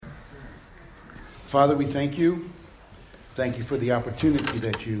Father, we thank you. Thank you for the opportunity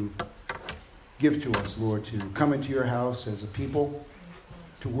that you give to us, Lord, to come into your house as a people,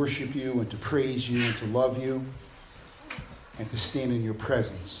 to worship you and to praise you and to love you and to stand in your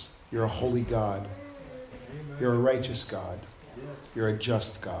presence. You're a holy God. You're a righteous God. You're a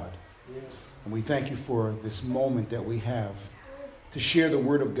just God. And we thank you for this moment that we have to share the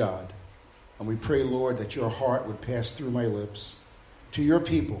word of God. And we pray, Lord, that your heart would pass through my lips to your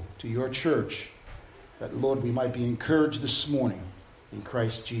people, to your church, that, Lord, we might be encouraged this morning in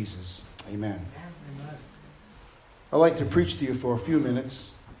Christ Jesus. Amen. I'd like to preach to you for a few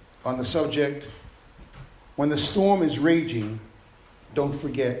minutes on the subject, when the storm is raging, don't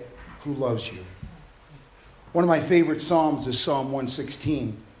forget who loves you. One of my favorite psalms is Psalm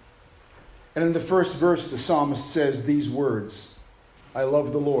 116. And in the first verse, the psalmist says these words, I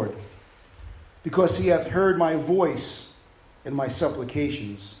love the Lord, because he hath heard my voice and my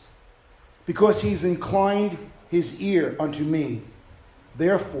supplications, because he's inclined his ear unto me.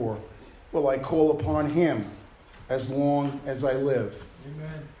 Therefore will I call upon him as long as I live.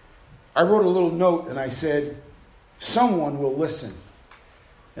 Amen. I wrote a little note and I said, someone will listen.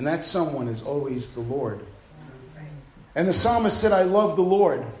 And that someone is always the Lord. And the psalmist said, I love the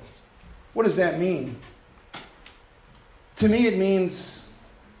Lord. What does that mean? To me, it means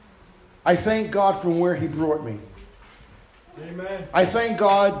I thank God from where he brought me. Amen. I thank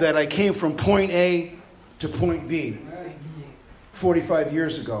God that I came from point A to point B 45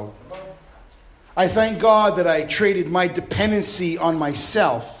 years ago. I thank God that I traded my dependency on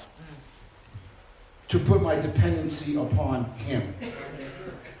myself to put my dependency upon him.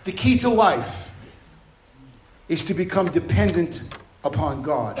 The key to life is to become dependent upon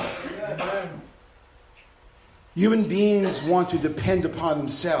God. Human beings want to depend upon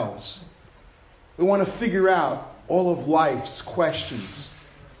themselves. We want to figure out all of life's questions.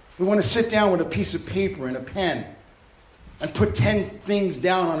 We want to sit down with a piece of paper and a pen and put 10 things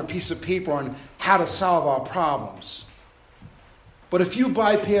down on a piece of paper on how to solve our problems. But if you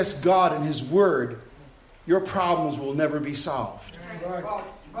bypass God and his word, your problems will never be solved.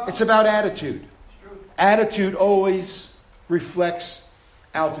 It's about attitude. Attitude always reflects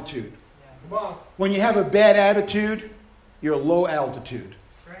altitude. When you have a bad attitude, you're low altitude.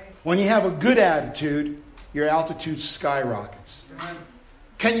 When you have a good attitude, your altitude skyrockets.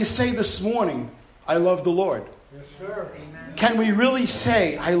 Can you say this morning, I love the Lord? Yes, sir. Can we really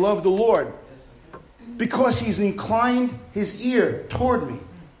say, I love the Lord? Because he's inclined his ear toward me.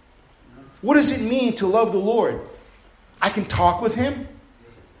 What does it mean to love the Lord? I can talk with him.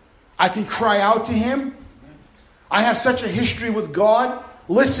 I can cry out to him. I have such a history with God,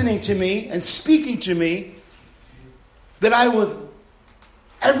 listening to me and speaking to me, that I would,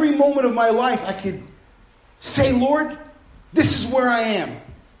 every moment of my life, I could say, Lord, this is where I am.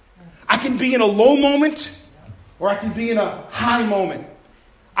 I can be in a low moment, or I can be in a high moment.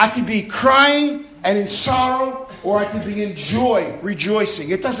 I can be crying and in sorrow, or I can be in joy, rejoicing.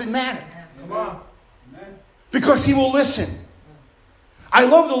 It doesn't matter. Come on. Because he will listen. I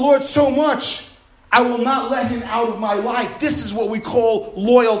love the Lord so much, I will not let him out of my life. This is what we call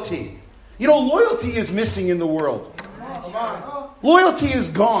loyalty. You know, loyalty is missing in the world. Loyalty is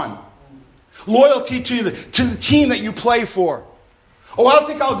gone. Loyalty to the team that you play for. Oh, I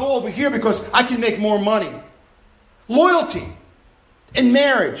think I'll go over here because I can make more money. Loyalty in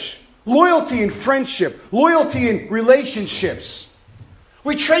marriage. Loyalty in friendship. Loyalty in relationships.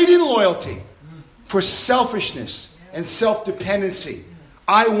 We trade in loyalty for selfishness and self-dependency.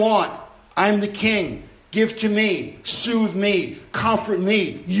 I'm the king. Give to me. Soothe me. Comfort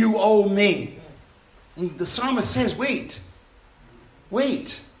me. You owe me. And the psalmist says, wait.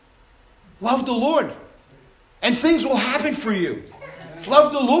 Love the Lord. And things will happen for you.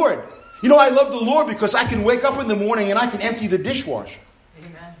 Love the Lord. You know, I love the Lord because I can wake up in the morning and I can empty the dishwasher.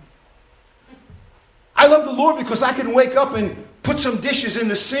 Amen. I love the Lord because I can wake up and put some dishes in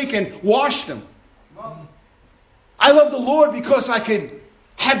the sink and wash them. I love the Lord because I can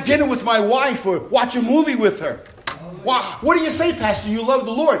have dinner with my wife or watch a movie with her. Wow. What do you say, Pastor? You love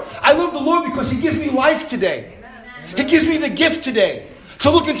the Lord. I love the Lord because he gives me life today. He gives me the gift today to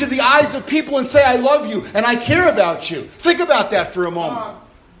look into the eyes of people and say, I love you and I care about you. Think about that for a moment.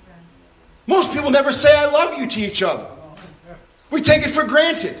 Most people never say I love you to each other. We take it for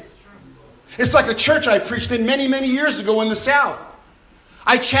granted. It's like a church I preached in many, many years ago in the South.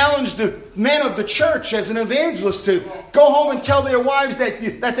 I challenged the men of the church as an evangelist to go home and tell their wives that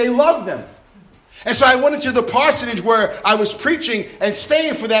they love them. And so I went into the parsonage where I was preaching and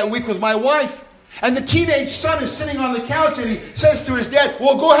staying for that week with my wife. And the teenage son is sitting on the couch and he says to his dad,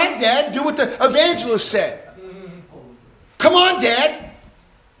 well, go ahead, Dad, do what the evangelist said. Come on, Dad.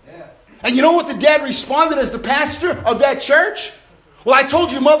 And you know what the dad responded as the pastor of that church? Well, I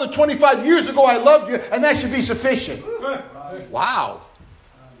told your mother 25 years ago I loved you, and that should be sufficient. Wow.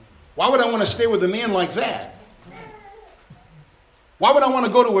 Why would I want to stay with a man like that? Why would I want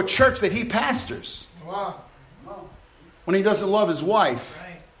to go to a church that he pastors when he doesn't love his wife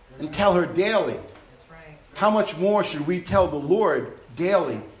and tell her daily? How much more should we tell the Lord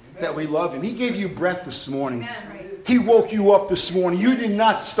daily that we love him? He gave you breath this morning. He woke you up this morning. You did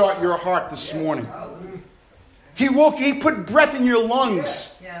not start your heart this morning. He woke you. He put breath in your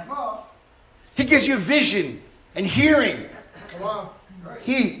lungs. He gives you vision and hearing.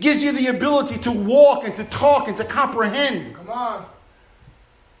 He gives you the ability to walk and to talk and to comprehend.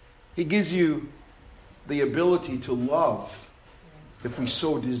 He gives you the ability to love if we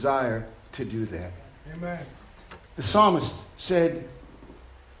so desire to do that. Amen. The psalmist said,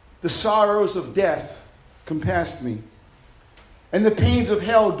 "The sorrows of death compassed me, and the pains of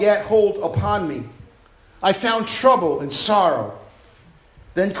hell gat hold upon me. I found trouble and sorrow.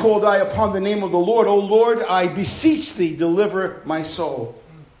 Then called I upon the name of the Lord. O Lord, I beseech thee, deliver my soul."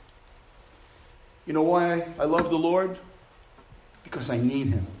 You know why I love the Lord? Because I need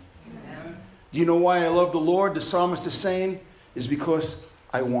him. Amen. Do you know why I love the Lord? The psalmist is saying is because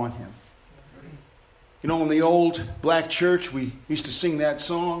I want him. You know, in the old black church, we used to sing that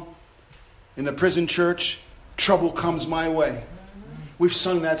song. In the prison church, trouble comes my way. We've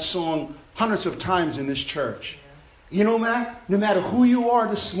sung that song hundreds of times in this church. You know, Matt, no matter who you are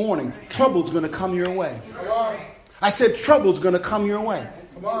this morning, trouble's going to come your way. I said trouble's going to come your way.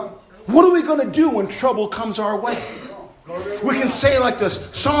 What are we going to do when trouble comes our way? We can say like the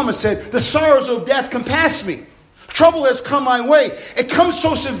psalmist said, "The sorrows of death compass me." Trouble has come my way. It comes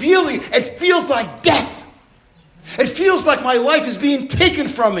so severely, it feels like death. It feels like my life is being taken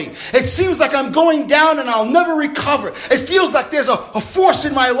from me. It seems like I'm going down and I'll never recover. It feels like there's a force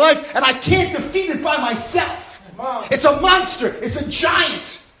in my life and I can't defeat it by myself. It's a monster. It's a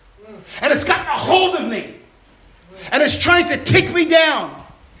giant. And it's gotten a hold of me. And it's trying to take me down.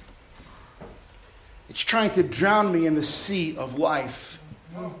 It's trying to drown me in the sea of life.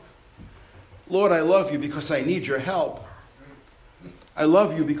 Lord, I love you because I need your help. I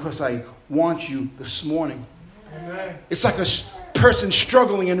love you because I want you this morning. Amen. It's like a person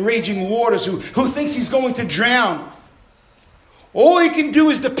struggling in raging waters who thinks he's going to drown. All he can do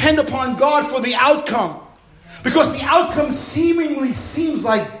is depend upon God for the outcome. Because the outcome seemingly seems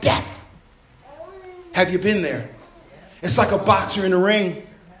like death. Have you been there? It's like a boxer in a ring.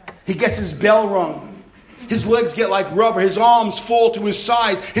 He gets his bell rung. His legs get like rubber. His arms fall to his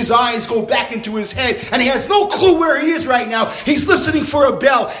sides. His eyes go back into his head. And he has no clue where he is right now. He's listening for a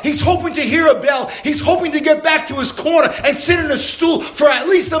bell. He's hoping to hear a bell. He's hoping to get back to his corner and sit in a stool for at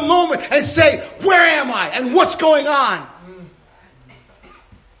least a moment and say, "Where am I? And what's going on?"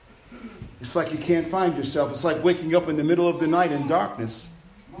 It's like you can't find yourself. It's like waking up in the middle of the night in darkness.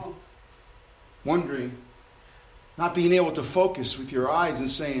 Wondering. Not being able to focus with your eyes and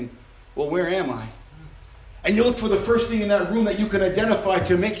saying, "Well, where am I?" And you look for the first thing in that room that you can identify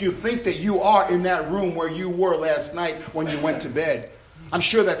to make you think that you are in that room where you were last night when you went to bed. I'm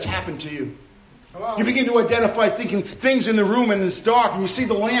sure that's happened to you. You begin to identify thinking things in the room and it's dark and you see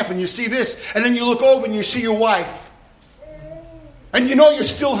the lamp and you see this. And then you look over and you see your wife. And you know you're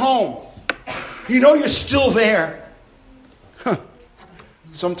still home. You know you're still there.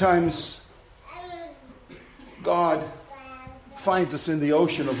 Sometimes God finds us in the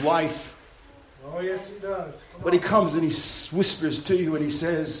ocean of life. Oh, yes, he does. But he comes and he whispers to you and he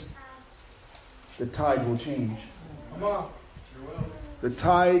says, the tide will change. Come on. The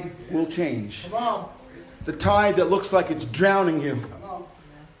tide will change. Come on. The tide that looks like it's drowning you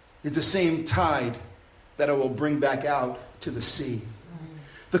is the same tide that I will bring back out to the sea.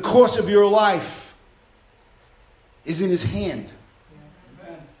 The course of your life is in his hand.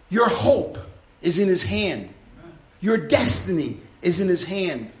 Your hope is in his hand. Your destiny is in his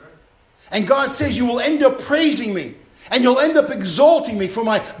hand. And God says you will end up praising me. And you'll end up exalting me for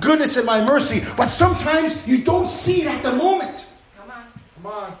my goodness and my mercy. But sometimes you don't see it at the moment. Come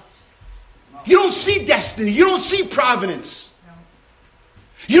on. You don't see destiny. You don't see providence.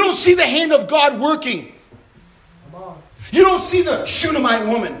 You don't see the hand of God working. Come on. You don't see the Shunammite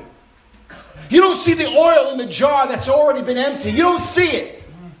woman. You don't see the oil in the jar that's already been empty. You don't see it.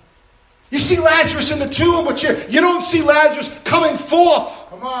 You see Lazarus in the tomb, but you don't see Lazarus coming forth.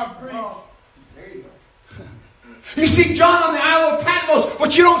 Come on, preach. You see John on the Isle of Patmos,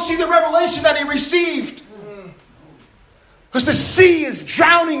 but you don't see the revelation that he received. Because the sea is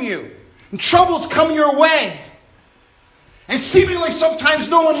drowning you. And trouble's coming your way. And seemingly sometimes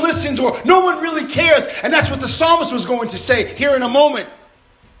no one listens or no one really cares. And that's what the psalmist was going to say here in a moment.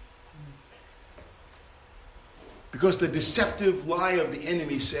 Because the deceptive lie of the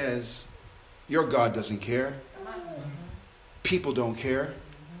enemy says, your God doesn't care. People don't care.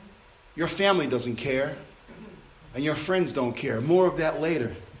 Your family doesn't care. And your friends don't care. More of that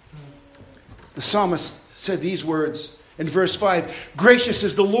later. The psalmist said these words in verse 5. Gracious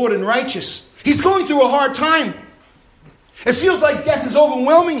is the Lord and righteous. He's going through a hard time. It feels like death is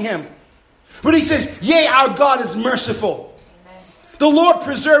overwhelming him. But he says, yea, our God is merciful. The Lord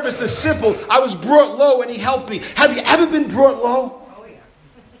preserves the simple. I was brought low and he helped me. Have you ever been brought low? Oh, yeah.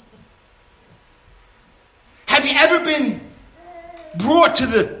 Have you ever been brought to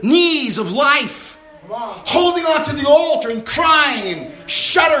the knees of life? Holding on to the altar and crying and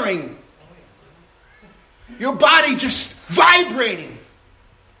shuddering. Your body just vibrating.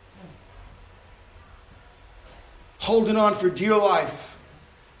 Holding on for dear life.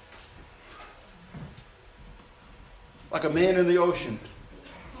 Like a man in the ocean.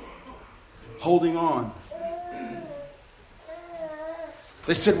 Holding on.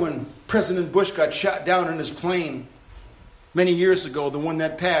 They said when President Bush got shot down in his plane many years ago, the one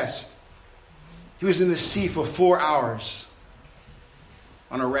that passed, he was in the sea for 4 hours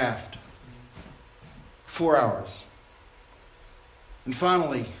on a raft. 4 hours. And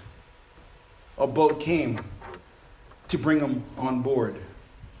finally, a boat came to bring him on board.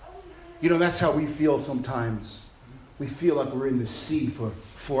 You know, that's how we feel sometimes. We feel like we're in the sea for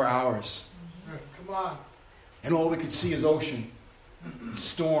 4 hours. Come on. And all we could see is ocean, and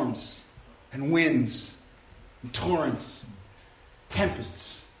storms, and winds, and torrents,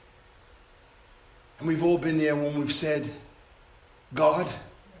 tempests. And we've all been there when we've said, God,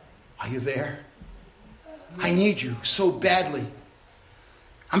 are you there? I need you so badly.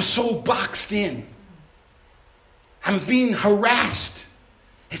 I'm so boxed in. I'm being harassed.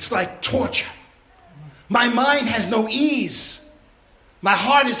 It's like torture. My mind has no ease. My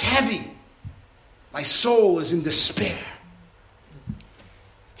heart is heavy. My soul is in despair.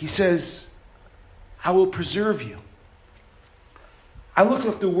 He says, I will preserve you. I looked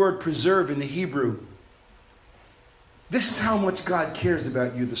up the word preserve in the Hebrew. This is how much God cares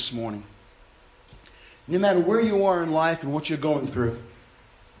about you this morning. No matter where you are in life and what you're going through.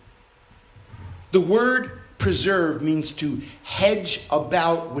 The word preserve means to hedge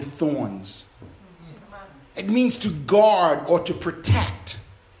about with thorns. It means to guard or to protect.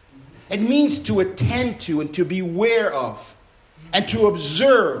 It means to attend to and to beware of. And to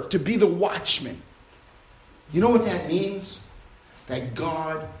observe, to be the watchman. You know what that means? That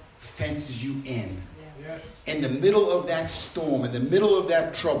God fences you in. In the middle of that storm, in the middle of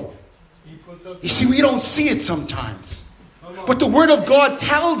that trouble. You see, we don't see it sometimes. But the Word of God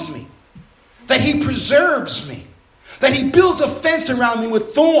tells me that He preserves me. That He builds a fence around me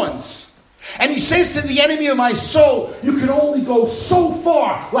with thorns. And He says to the enemy of my soul, you can only go so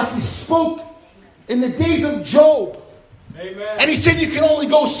far, like He spoke in the days of Job. Amen. And He said, you can only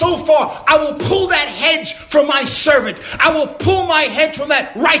go so far. I will pull that hedge from my servant. I will pull my hedge from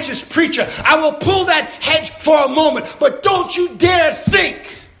that righteous preacher. I will pull that hedge for a moment. But don't you dare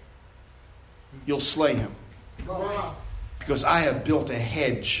think you'll slay him. Come on. Because I have built a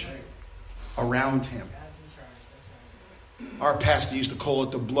hedge around him. Our pastor used to call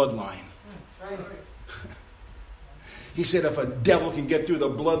it the bloodline. He said if a devil can get through the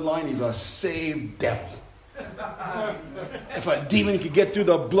bloodline, he's a saved devil. If a demon can get through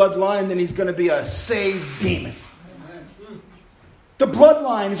the bloodline, then he's going to be a saved demon. The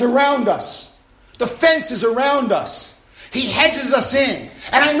bloodline is around us. The fence is around us. He hedges us in.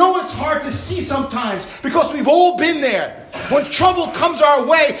 And I know it's hard to see sometimes because we've all been there. When trouble comes our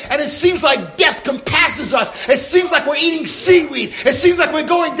way and it seems like death compasses us. It seems like we're eating seaweed. It seems like we're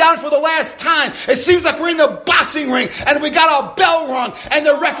going down for the last time. It seems like we're in the boxing ring and we got our bell rung and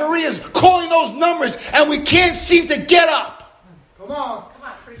the referee is calling those numbers and we can't seem to get up. Come on.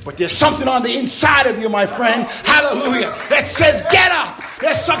 But there's something on the inside of you, my friend, hallelujah, that says get up.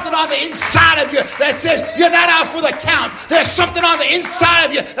 There's something on the inside of you that says you're not out for the count. There's something on the inside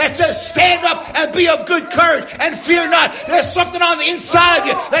of you that says stand up and be of good courage and fear not. There's something on the inside of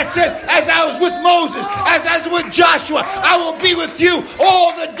you that says as I was with Moses, as I was with Joshua, I will be with you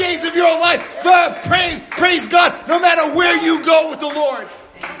all the days of your life. Praise God, no matter where you go with the Lord.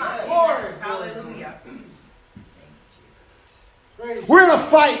 Glory. Hallelujah. We're in a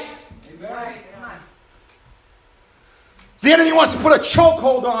fight. The enemy wants to put a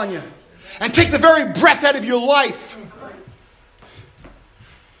chokehold on you and take the very breath out of your life.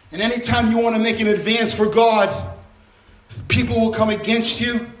 And anytime you want to make an advance for God, people will come against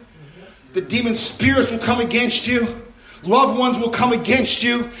you. The demon spirits will come against you. Loved ones will come against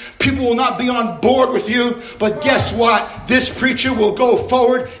you. People will not be on board with you. But guess what? This preacher will go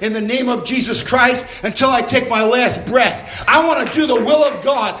forward in the name of Jesus Christ until I take my last breath. I want to do the will of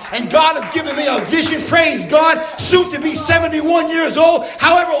God. And God has given me a vision. Praise God. Soon to be 71 years old.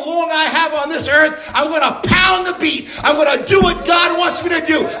 However long I have on this earth, I'm going to pound the beat. I'm going to do what God wants me to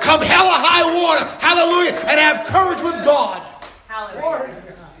do. Come hell or high water. Hallelujah. And have courage with God. Hallelujah.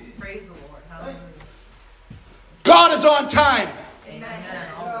 Praise the Lord. Hallelujah. God is on time.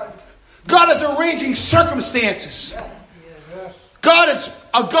 Amen. God is arranging circumstances. Yes. God is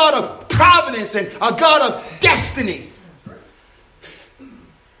a God of providence and a God of destiny.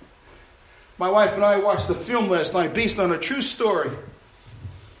 My wife and I watched a film last night based on a true story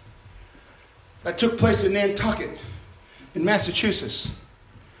that took place in Nantucket, in Massachusetts,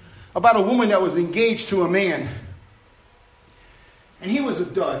 about a woman that was engaged to a man. And he was a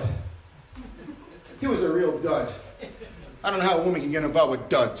dud. He was a real dud. I don't know how a woman can get involved with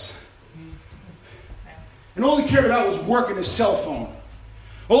duds. And all he cared about was working his cell phone.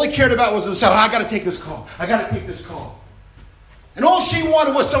 All he cared about was himself. I got to take this call. I got to take this call. And all she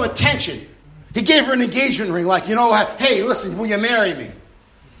wanted was some attention. He gave her an engagement ring like, hey, listen, will you marry me?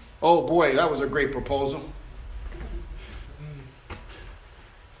 Oh boy, that was a great proposal.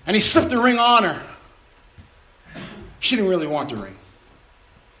 And he slipped the ring on her. She didn't really want the ring.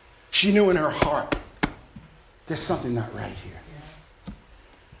 She knew in her heart, there's something not right here.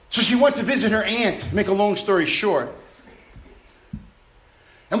 So she went to visit her aunt, make a long story short.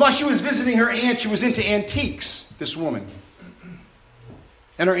 And while she was visiting her aunt, she was into antiques, this woman.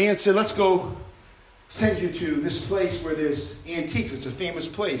 And her aunt said, let's go send you to this place where there's antiques. It's a famous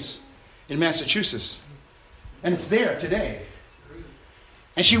place in Massachusetts. And it's there today.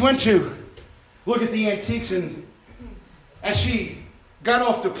 And she went to look at the antiques, and as she got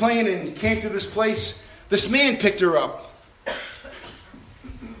off the plane and came to this place, this man picked her up.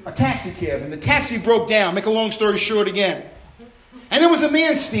 A taxi cab. And the taxi broke down. Make a long story short again. And there was a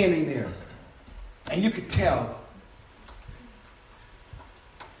man standing there. And you could tell.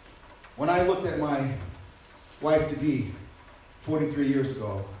 When I looked at my wife-to-be 43 years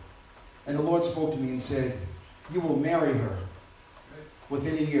ago, and the Lord spoke to me and said, you will marry her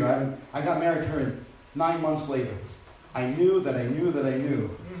within a year. I got married to her 9 months later. I knew that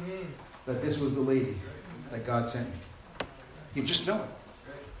this was the lady that God sent me. You just know it.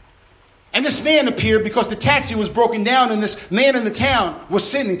 And this man appeared because the taxi was broken down, and this man in the town was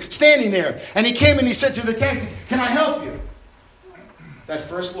standing there. And he came and he said to the taxi, can I help you? That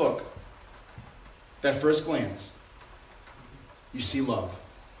first look, that first glance, you see love.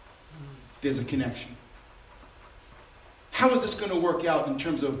 There's a connection. How is this going to work out in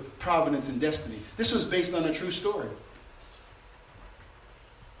terms of providence and destiny? This was based on a true story.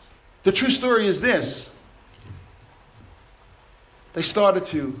 The true story is this. They started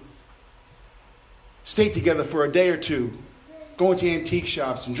to stay together for a day or two, going to antique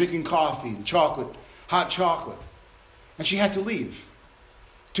shops and drinking coffee and chocolate, hot chocolate. And she had to leave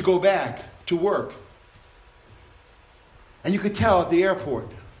to go back to work. And you could tell at the airport,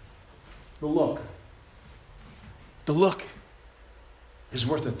 the look is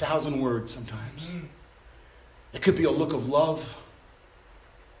worth 1,000 words sometimes. It could be a look of love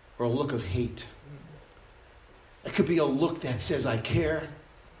or a look of hate. It could be a look that says, I care.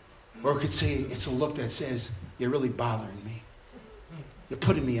 Or it could say, it's a look that says, you're really bothering me. You're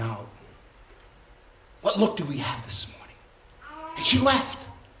putting me out. What look do we have this morning? And she left.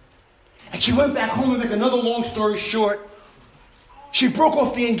 And she went back home, and make another long story short, she broke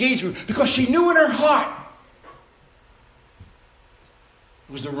off the engagement because she knew in her heart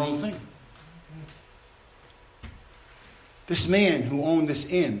it was the wrong thing. This man who owned this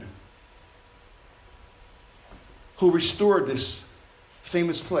inn, who restored this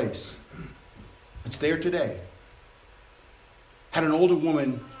famous place, it's there today, had an older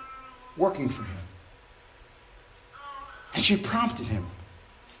woman working for him. And she prompted him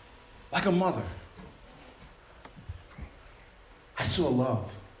like a mother. I saw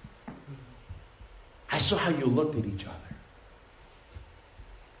love. I saw how you looked at each other.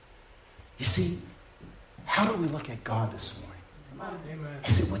 You see, how do we look at God this morning? Amen.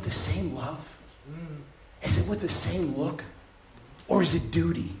 Is it with the same love? Is it with the same look? Or is it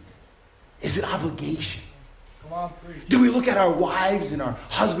duty? Is it obligation? Come on, preach. Do we look at our wives and our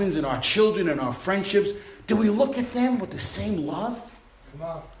husbands and our children and our friendships? Do we look at them with the same love? Come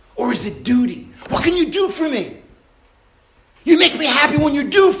on. Or is it duty? What can you do for me? You make me happy when you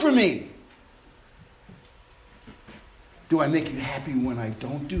do for me. Do I make you happy when I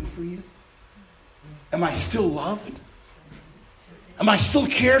don't do for you? Am I still loved? Am I still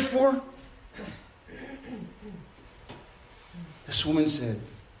cared for? This woman said,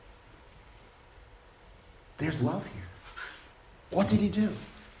 there's love here. What did he do?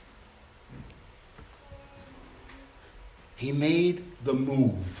 He made the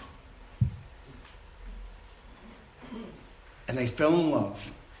move. And they fell in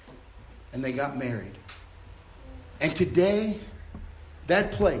love. And they got married. And today,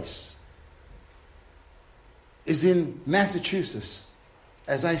 that place is in Massachusetts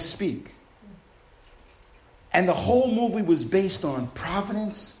as I speak. And the whole movie was based on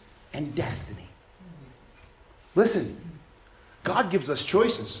providence and destiny. Listen, God gives us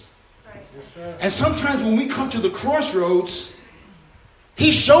choices. And sometimes when we come to the crossroads,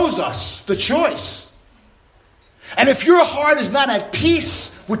 He shows us the choice. And if your heart is not at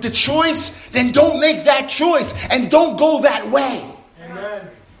peace with the choice, then don't make that choice and don't go that way. Amen.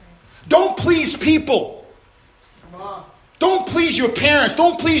 Don't please people. Come on. Don't please your parents.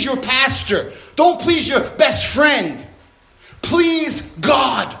 Don't please your pastor. Don't please your best friend. Please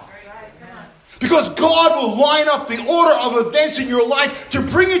God. Because God will line up the order of events in your life to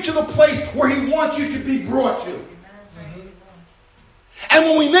bring you to the place where He wants you to be brought to. And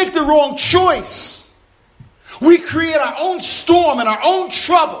when we make the wrong choice, we create our own storm and our own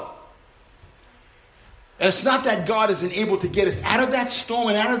trouble. And it's not that God isn't able to get us out of that storm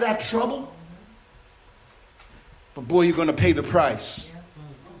and out of that trouble. But boy, you're going to pay the price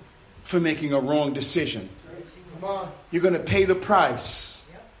for making a wrong decision. Come on. You're going to pay the price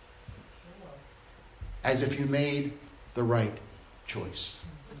as if you made the right choice.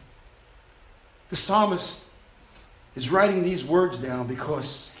 The psalmist is writing these words down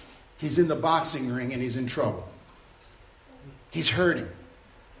because he's in the boxing ring and he's in trouble. He's hurting.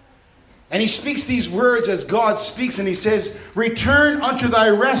 And he speaks these words as God speaks, and he says, return unto thy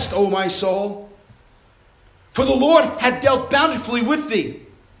rest, O my soul, for the Lord hath dealt bountifully with thee.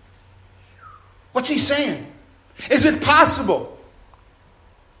 What's he saying? Is it possible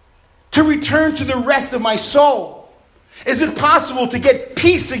to return to the rest of my soul? Is it possible to get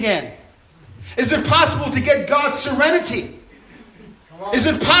peace again? Is it possible to get God's serenity? Is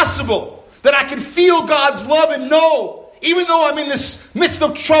it possible that I can feel God's love and know, even though I'm in this midst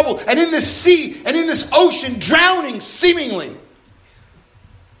of trouble and in this sea and in this ocean, drowning seemingly,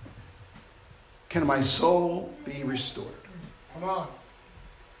 can my soul be restored? Come on.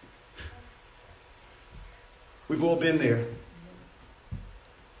 We've all been there.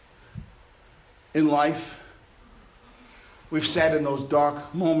 In life, we've sat in those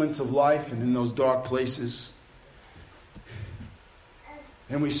dark moments of life and in those dark places.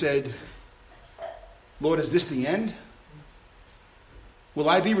 And we said, Lord, is this the end? Will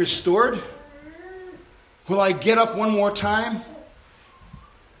I be restored? Will I get up one more time?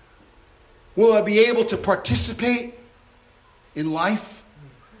 Will I be able to participate in life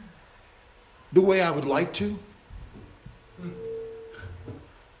the way I would like to?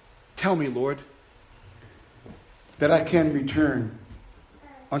 Tell me, Lord, that I can return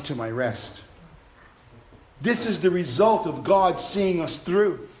unto my rest. This is the result of God seeing us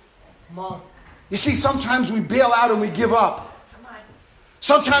through. Come on. You see, sometimes we bail out and we give up.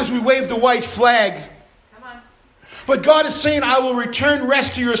 Sometimes we wave the white flag. But God is saying, I will return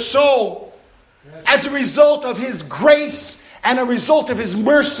rest to your soul as a result of His grace and a result of His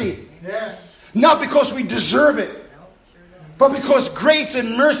mercy. Yes. Not because we deserve it, but because grace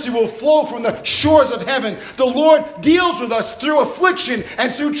and mercy will flow from the shores of heaven. The Lord deals with us through affliction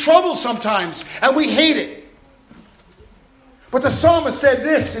and through trouble sometimes, and we hate it. But the psalmist said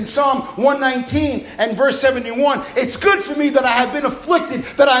this in Psalm 119 and verse 71, it's good for me that I have been afflicted,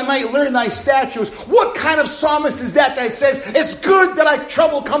 that I might learn thy statutes. What kind of psalmist is that says, it's good that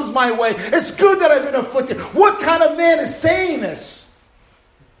trouble comes my way. It's good that I've been afflicted. What kind of man is saying this?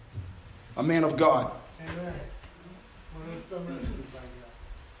 A man of God. Amen.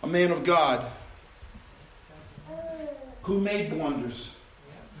 A man of God who made wonders,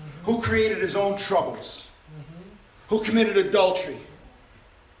 who created his own troubles, who committed adultery,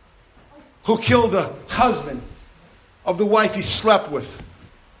 who killed the husband of the wife he slept with,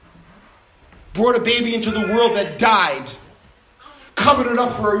 brought a baby into the world that died, covered it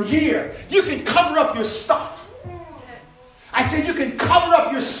up for a year. You can cover up your stuff. I said you can cover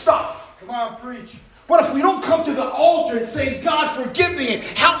up your stuff. Come on, preach. But if we don't come to the altar and say, God, forgive me and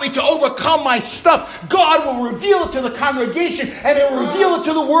help me to overcome my stuff, God will reveal it to the congregation and it will reveal it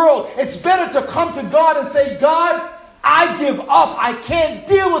to the world. It's better to come to God and say, God, I give up. I can't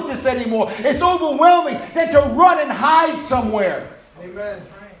deal with this anymore. It's overwhelming than to run and hide somewhere. Amen.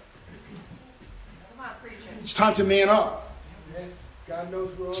 It's time to man up. God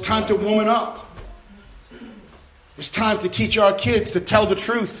knows we're all It's time to woman up. It's time to teach our kids to tell the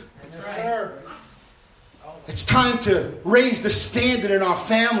truth. Yes, sir. It's time to raise the standard in our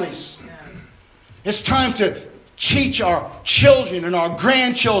families. It's time to teach our children and our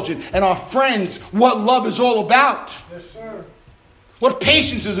grandchildren and our friends what love is all about. Yes, sir. What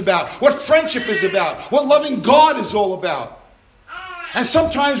patience is about. What friendship is about. What loving God is all about. And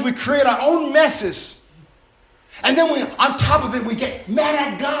sometimes we create our own messes. And then on top of it, we get mad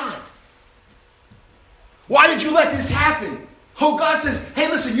at God. Why did you let this happen? Oh, God says, hey,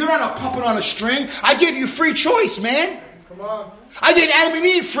 listen, you're not a puppet on a string. I gave you free choice, man. Come on. I gave Adam and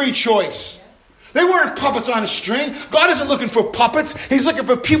Eve free choice. They weren't puppets on a string. God isn't looking for puppets. He's looking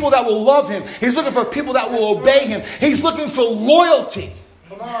for people that will love Him. He's looking for people that will obey Him. He's looking for loyalty.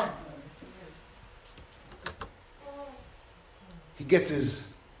 Come on. He gets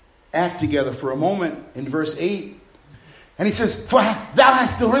his act together for a moment in verse 8. And he says, for thou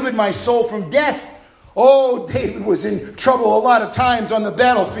hast delivered my soul from death. Oh, David was in trouble a lot of times on the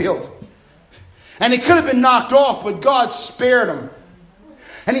battlefield. And he could have been knocked off, but God spared him.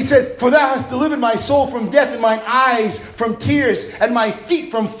 And he said, for thou hast delivered my soul from death, and mine eyes from tears, and my feet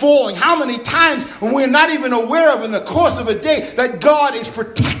from falling. How many times when we're not even aware of in the course of a day that God is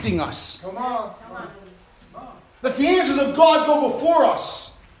protecting us? Come on. That the angels of God go before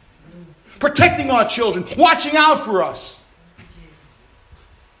us, protecting our children, watching out for us.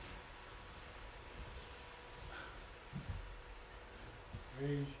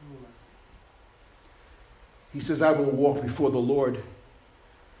 He says, I will walk before the Lord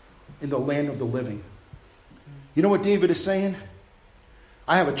in the land of the living. You know what David is saying?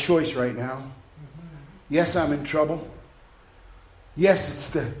 I have a choice right now. Yes, I'm in trouble. Yes, it's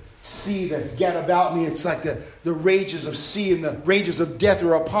the sea that's gat about me. It's like the rages of sea and the rages of death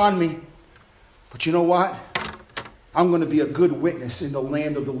are upon me. But you know what? I'm going to be a good witness in the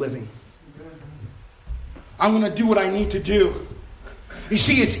land of the living. I'm going to do what I need to do. You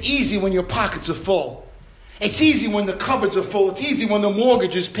see, it's easy when your pockets are full. It's easy when the cupboards are full. It's easy when the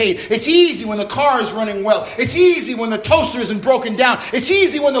mortgage is paid. It's easy when the car is running well. It's easy when the toaster isn't broken down. It's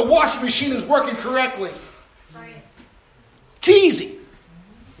easy when the washing machine is working correctly. It's easy.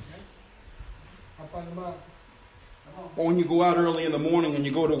 Or when you go out early in the morning and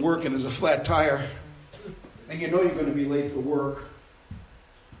you go to work and there's a flat tire and you know you're going to be late for work.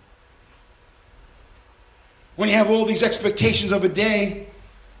 When you have all these expectations of a day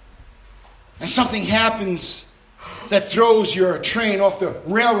and something happens that throws your train off the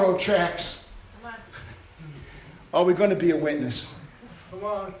railroad tracks. Are we going to be a witness? Come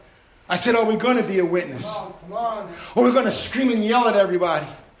on. I said, are we going to be a witness? Come on. Or we're going to scream and yell at everybody,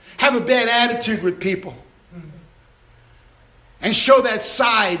 have a bad attitude with people, and show that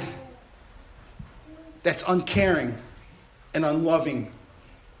side that's uncaring and unloving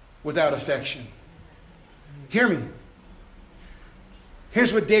without affection. Hear me.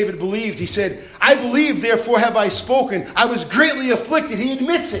 Here's what David believed. He said, I believe, therefore have I spoken. I was greatly afflicted. He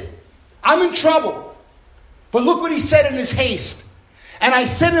admits it. I'm in trouble. But look what he said in his haste. And I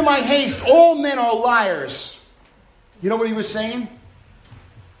said in my haste, all men are liars. You know what he was saying?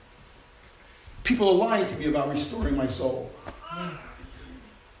 People are lying to me about restoring my soul.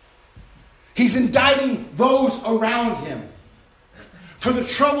 He's indicting those around him for the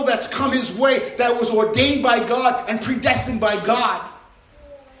trouble that's come his way that was ordained by God and predestined by God.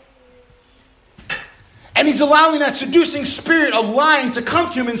 And he's allowing that seducing spirit of lying to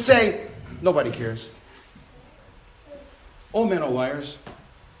come to him and say, nobody cares. All men are liars.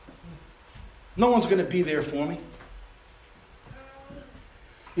 No one's going to be there for me.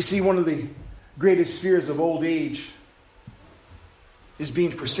 You see, one of the greatest fears of old age is being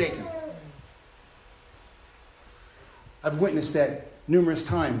forsaken. I've witnessed that numerous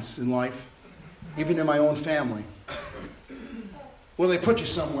times in life, even in my own family. Will they put you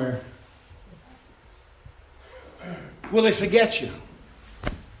somewhere? Will they forget you?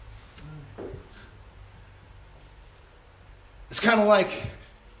 It's kind of like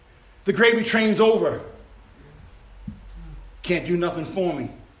the gravy train's over. Can't do nothing for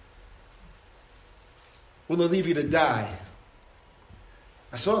me. Will they leave you to die?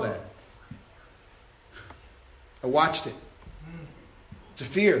 I saw that. I watched it. It's a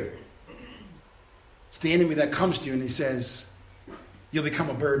fear. It's the enemy that comes to you and he says, you'll become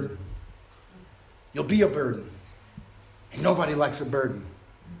a burden. You'll be a burden. And nobody likes a burden.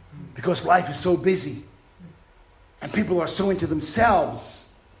 Because life is so busy. And people are so into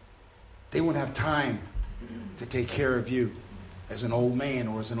themselves. They won't have time to take care of you as an old man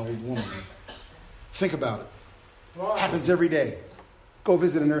or as an old woman. Think about it. It happens every day. Go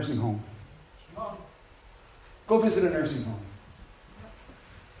visit a nursing home. Go visit a nursing home.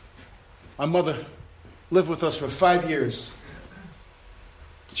 My mother lived with us for 5 years.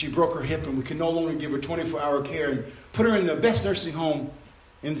 She broke her hip and we could no longer give her 24-hour care and put her in the best nursing home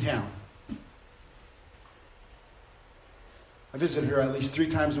in town. I visited her at least 3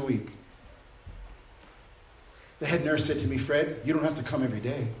 times a week. The head nurse said to me, Fred, you don't have to come every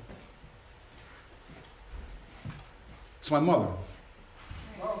day. It's my mother.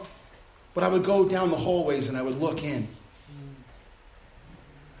 But I would go down the hallways and I would look in.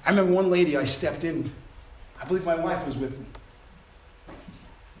 I remember one lady I stepped in. I believe my wife was with me.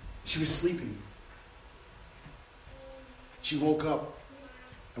 She was sleeping. She woke up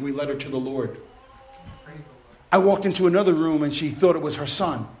and we led her to the Lord. I walked into another room and she thought it was her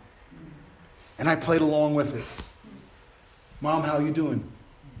son. And I played along with it. Mom, how are you doing?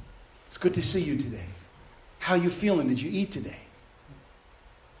 It's good to see you today. How are you feeling? Did you eat today?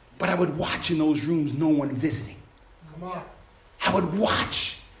 But I would watch in those rooms no one visiting. Come on. I would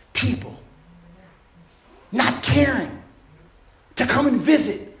watch people not caring to come and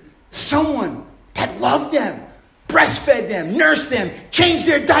visit someone that loved them, breastfed them, nursed them, changed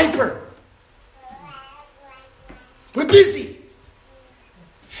their diaper. We're busy.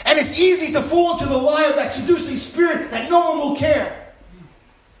 And it's easy to fall into the lie of that seducing spirit that no one will care.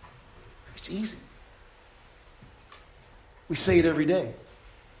 It's easy. We say it every day.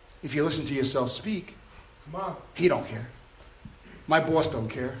 If you listen to yourself speak, Come on. he don't care. My boss don't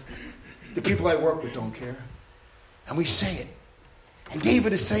care. The people I work with don't care. And we say it. And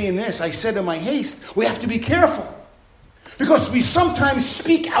David is saying this. I said in my haste, we have to be careful. Because we sometimes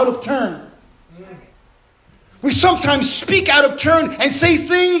speak out of turn. We sometimes speak out of turn and say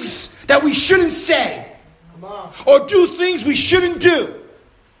things that we shouldn't say. Come on. Or do things we shouldn't do.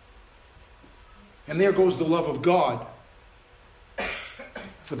 And there goes the love of God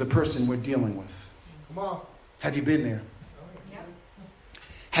for the person we're dealing with. Come on. Have you been there? Yep.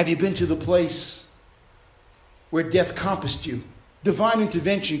 Have you been to the place where death compassed you? Divine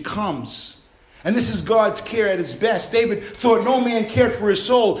intervention comes. And this is God's care at its best. David thought no man cared for his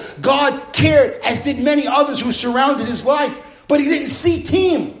soul. God cared, as did many others who surrounded his life. But he didn't see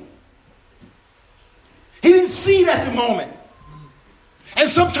team. He didn't see it at the moment. And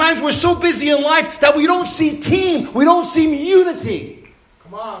sometimes we're so busy in life that we don't see team. We don't see unity.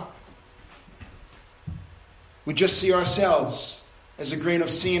 Come on. We just see ourselves as a grain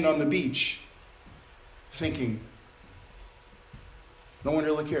of sand on the beach, thinking, no one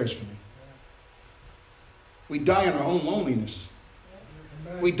really cares for me. We die in our own loneliness.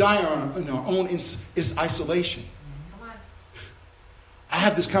 Amen. We die in our own isolation. Come on. I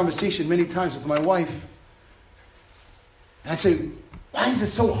have this conversation many times with my wife. And I say, why is it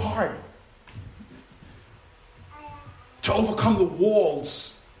so hard to overcome the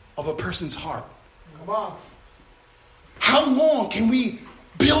walls of a person's heart? Come on. How long can we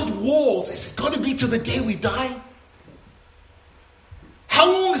build walls? Is it going to be till the day we die? How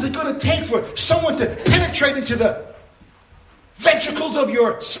long is it going to take for someone to penetrate into the ventricles of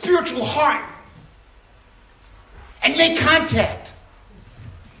your spiritual heart and make contact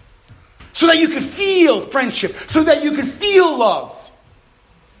so that you can feel friendship, so that you can feel love,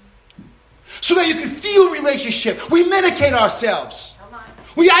 so that you can feel relationship? We medicate ourselves. Come on.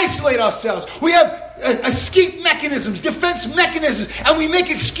 We isolate ourselves. We have escape mechanisms, defense mechanisms, and we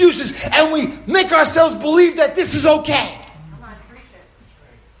make excuses and we make ourselves believe that this is okay. Come on. Preach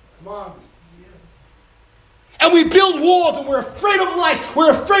it. Come on. And we build walls and we're afraid of life.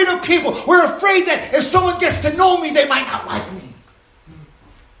 We're afraid of people. We're afraid that if someone gets to know me, they might not like me.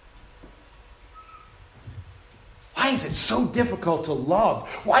 Why is it so difficult to love?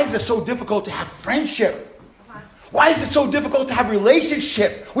 Why is it so difficult to have friendship? Why is it so difficult to have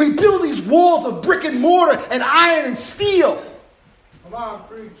relationship? We build these walls of brick and mortar and iron and steel. Come on.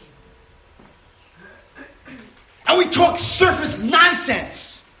 Preach. And we talk surface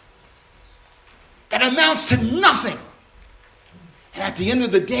nonsense that amounts to nothing. And at the end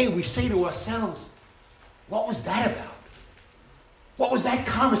of the day, we say to ourselves, what was that about? What was that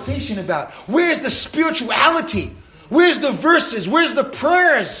conversation about? Where's the spirituality? Where's the verses? Where's the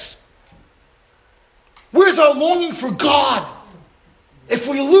prayers? Where's our longing for God? If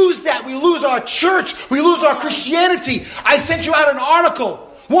we lose that, we lose our church. We lose our Christianity. I sent you out an article.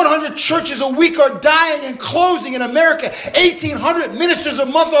 100 churches a week are dying and closing in America. 1,800 ministers a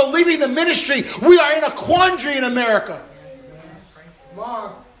month are leaving the ministry. We are in a quandary in America. Come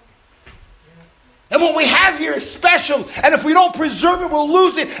on. And what we have here is special. And if we don't preserve it, we'll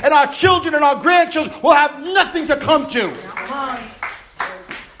lose it. And our children and our grandchildren will have nothing to come to. Come on.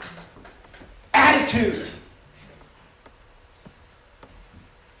 Attitude.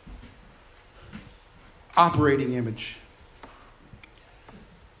 Operating image.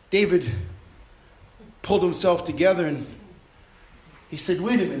 David pulled himself together and he said,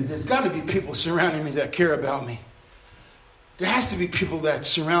 wait a minute, there's got to be people surrounding me that care about me. There has to be people that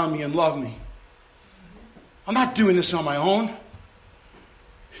surround me and love me. I'm not doing this on my own.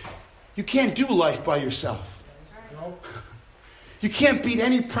 You can't do life by yourself. You can't beat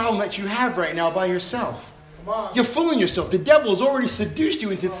any problem that you have right now by yourself. You're fooling yourself. The devil has already seduced you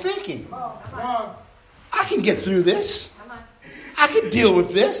into thinking, I can get through this. I can deal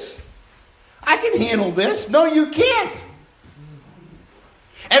with this. I can handle this. No, you can't.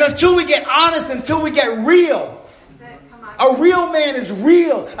 And until we get honest, until we get real, a real man is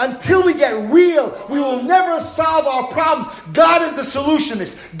real. Until we get real, we will never solve our problems. God is the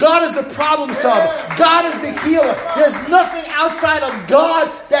solutionist. God is the problem solver. God is the healer. There's nothing outside of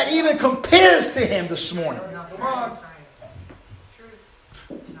God that even compares to him this morning. Come on.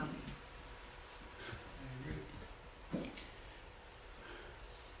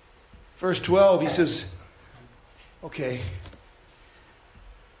 Verse 12, he says, okay,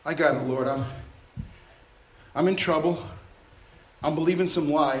 I got it, Lord. I'm in trouble. I'm believing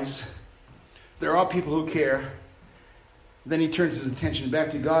some lies. There are people who care. Then he turns his attention back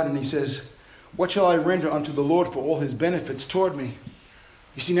to God and he says, what shall I render unto the Lord for all his benefits toward me?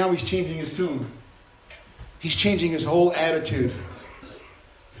 You see, now he's changing his tune. He's changing his whole attitude.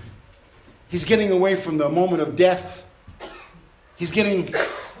 He's getting away from the moment of death. He's getting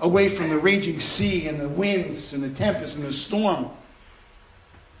away from the raging sea and the winds and the tempest and the storm.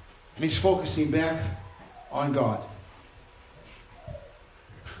 And he's focusing back on God.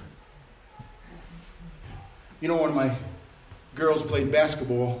 You know, when my girls played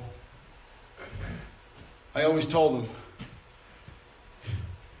basketball, I always told them,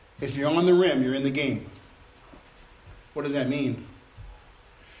 if you're on the rim, you're in the game. What does that mean?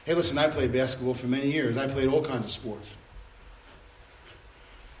 Hey, listen, I played basketball for many years. I played all kinds of sports.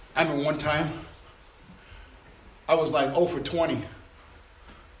 I remember one time, I was like 0 for 20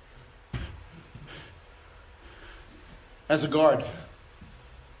 as a guard.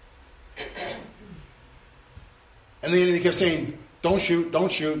 And the enemy kept saying, don't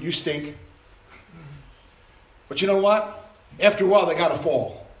shoot, you stink. But you know what? After a while, they got to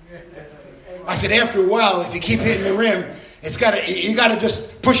fall. I said, after a while, if you keep hitting the rim, you got to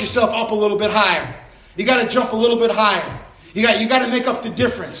just push yourself up a little bit higher. You got to jump a little bit higher. You got to make up the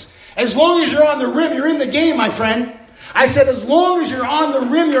difference. As long as you're on the rim, you're in the game, my friend. I said, as long as you're on the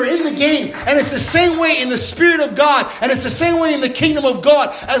rim, you're in the game. And it's the same way in the Spirit of God. And it's the same way in the kingdom of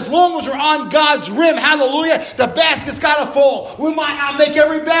God. As long as we're on God's rim, hallelujah, the basket's got to fall. We might not make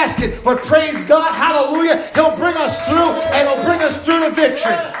every basket, but praise God, hallelujah, he'll bring us through and he'll bring us through the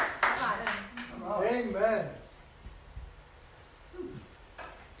victory. Amen.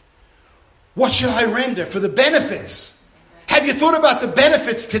 What shall I render for the benefits? Have you thought about the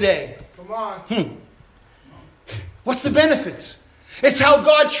benefits today? Come on. What's the benefits? It's how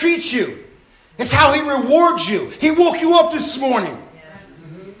God treats you. It's how he rewards you. He woke you up this morning.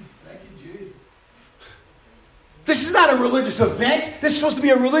 This is not a religious event. This is supposed to be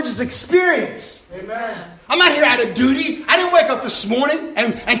a religious experience. Amen. I'm not here out of duty. I didn't wake up this morning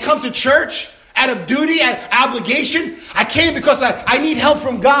and come to church out of duty, out of obligation. I came because I need help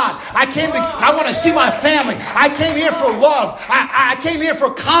from God. I want to see my family. I came here for love. I came here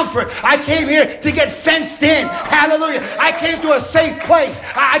for comfort. I came here to get fenced in. Hallelujah. I came to a safe place.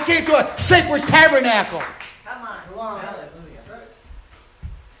 I came to a sacred tabernacle. Come on. Come on. Hallelujah.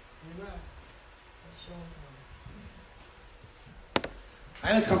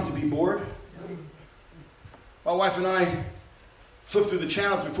 I didn't come to be bored. My wife and I flipped through the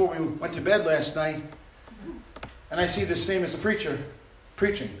channels before we went to bed last night, and I see this famous preacher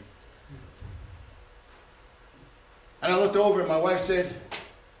preaching. And I looked over and my wife said,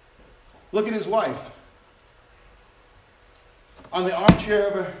 look at his wife. On the armchair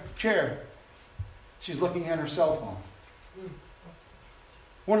of a chair, she's looking at her cell phone.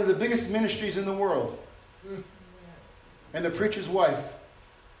 One of the biggest ministries in the world. And the preacher's wife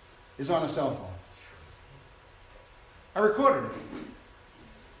is on a cell phone. I recorded it.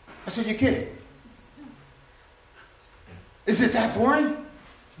 I said, you're kidding. Is it that boring?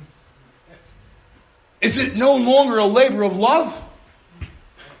 Is it no longer a labor of love?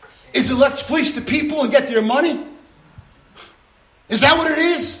 Is it let's fleece the people and get their money? Is that what it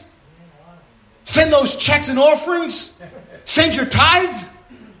is? Send those checks and offerings? Send your tithe?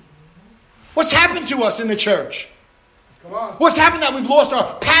 What's happened to us in the church? Come on. What's happened that we've lost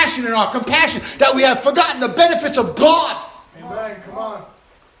our passion and our compassion, that we have forgotten the benefits of God? Amen. Come on.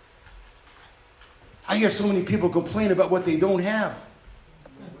 I hear so many people complain about what they don't have,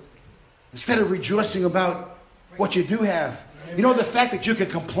 instead of rejoicing about what you do have. You know, the fact that you can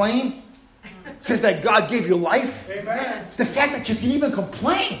complain says that God gave you life. Amen. The fact that you can even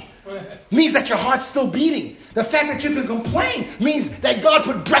complain means that your heart's still beating. The fact that you can complain means that God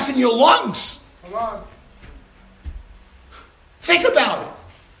put breath in your lungs. Come on. Think about it.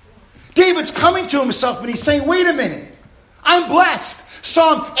 David's coming to himself and he's saying, wait a minute. I'm blessed.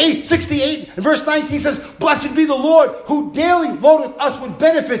 Psalm 8:68 and verse 19 says, blessed be the Lord who daily loadeth us with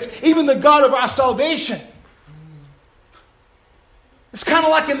benefits, even the God of our salvation. It's kind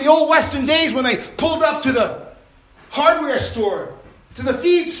of like in the old Western days when they pulled up to the hardware store, to the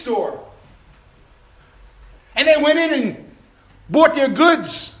feed store. And they went in and bought their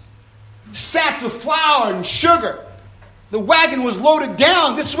goods, sacks of flour and sugar. The wagon was loaded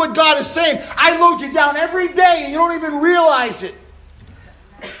down. This is what God is saying. I load you down every day and you don't even realize it.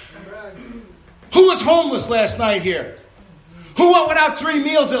 Who was homeless last night here? Who went without 3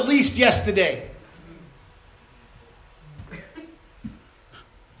 meals at least yesterday?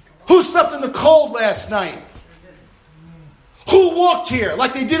 Who slept in the cold last night? Who walked here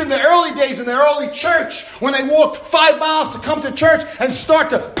like they did in the early days in the early church when they walked 5 miles to come to church and start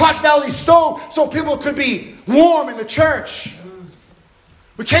the potbelly stove so people could be warm in the church?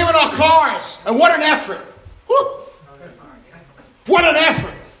 We came in our cars, and what an effort. Woo. What an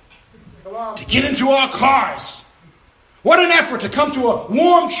effort to get into our cars. What an effort to come to a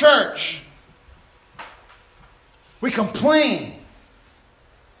warm church. We complain.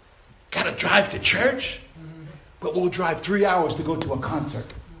 Got to drive to church? But we'll drive 3 hours to go to a concert.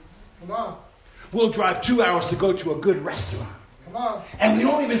 Come on. We'll drive 2 hours to go to a good restaurant. Come on. And we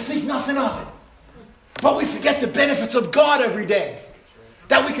don't even think nothing of it. But we forget the benefits of God every day.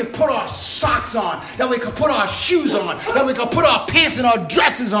 That we can put our socks on. That we can put our shoes on. That we can put our pants and our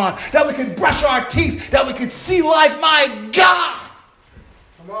dresses on. That we can brush our teeth. That we can see life. My God!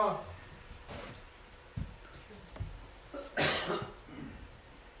 Come on.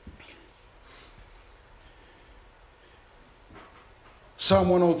 Psalm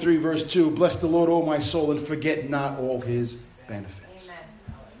 103 verse 2. Bless the Lord, O my soul, and forget not all his benefits.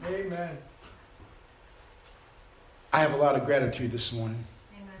 Amen. Amen. I have a lot of gratitude this morning.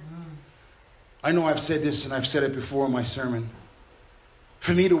 Amen. I know I've said this and I've said it before in my sermon.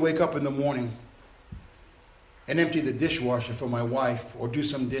 For me to wake up in the morning and empty the dishwasher for my wife, or do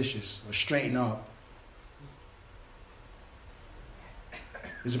some dishes, or straighten up,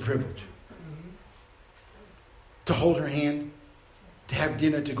 is a privilege. To hold her hand, to have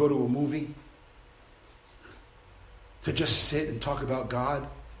dinner, to go to a movie, to just sit and talk about God,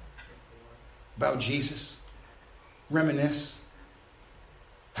 about Jesus, reminisce,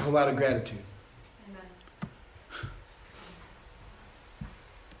 have a lot of gratitude. Amen.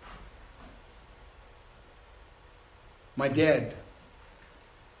 My dad,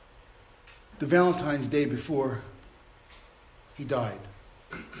 the Valentine's Day before he died,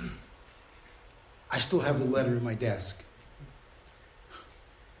 I still have the letter in my desk.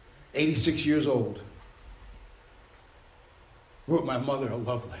 86 years old. Wrote my mother a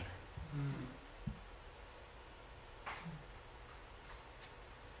love letter.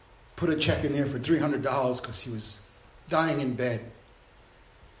 Put a check in there for $300 because he was dying in bed.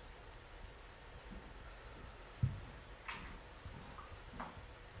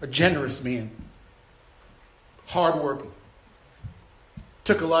 A generous man. Hardworking.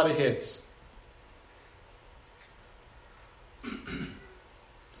 Took a lot of hits.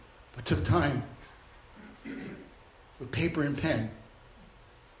 But took time with paper and pen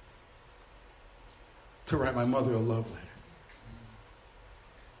to write my mother a love letter.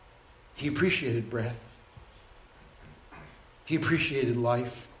 He appreciated breath. He appreciated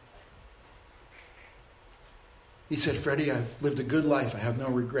life. He said, Freddie, I've lived a good life. I have no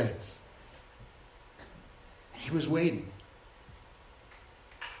regrets. He was waiting.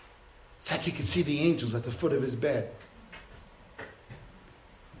 It's like he could see the angels at the foot of his bed.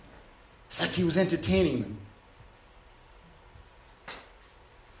 It's like he was entertaining them,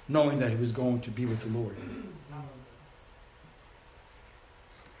 knowing that he was going to be with the Lord.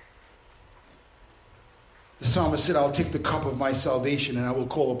 The psalmist said, I'll take the cup of my salvation and I will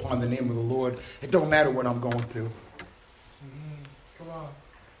call upon the name of the Lord. It don't matter what I'm going through. Come on.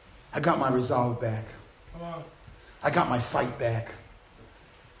 I got my resolve back. Come on. I got my fight back.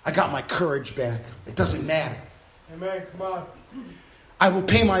 I got my courage back. It doesn't matter. Amen. Come on. I will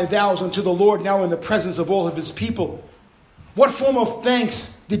pay my vows unto the Lord now in the presence of all of his people. What form of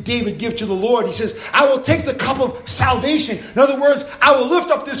thanks did David give to the Lord? He says, I will take the cup of salvation. In other words, I will lift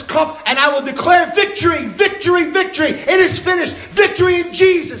up this cup and I will declare victory, victory, victory. It is finished. Victory in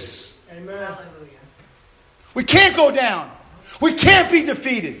Jesus. Amen. Hallelujah. We can't go down. We can't be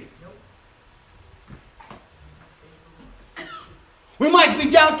defeated. We might be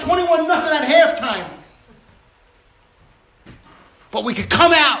down 21-0 at halftime. But we could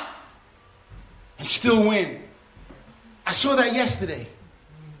come out and still win. I saw that yesterday.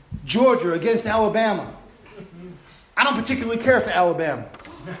 Georgia against Alabama. I don't particularly care for Alabama.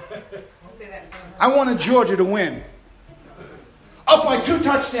 I wanted Georgia to win. Up by 2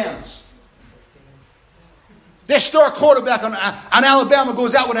 touchdowns. Their star quarterback on Alabama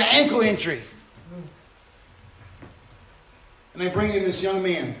goes out with an ankle injury. And they bring in this young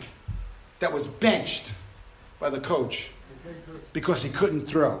man that was benched by the coach because he couldn't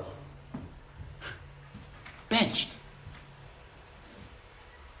throw. Benched.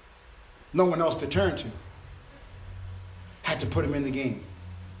 No one else to turn to. Had to put him in the game.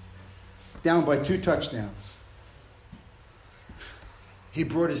 Down by 2 touchdowns. He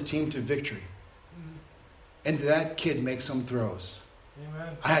brought his team to victory. And that kid makes some throws.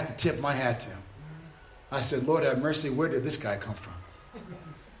 Amen. I had to tip my hat to him. I said, Lord have mercy, where did this guy come from?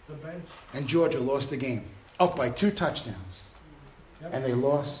 The bench. And Georgia lost the game. Up by 2 touchdowns. Yep. And they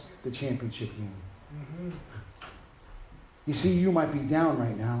lost the championship game. Mm-hmm. You see, you might be down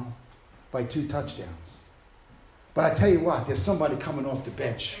right now by 2 touchdowns. But I tell you what, there's somebody coming off the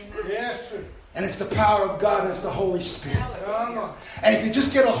bench. Yes, sir. And it's the power of God and it's the Holy Spirit. Come on. And if you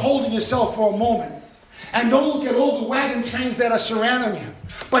just get a hold of yourself for a moment, and don't look at all the wagon trains that are surrounding you,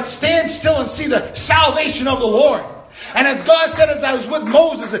 but stand still and see the salvation of the Lord. And as God said, as I was with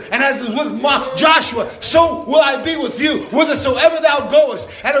Moses and as I was with Joshua, so will I be with you, whithersoever thou goest.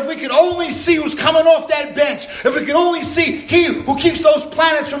 And if we could only see who's coming off that bench, if we could only see He who keeps those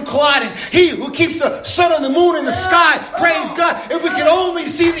planets from colliding, He who keeps the sun and the moon in the sky, praise God. If we could only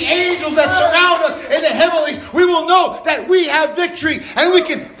see the angels that surround us in the heavenlies, we will know that we have victory. And we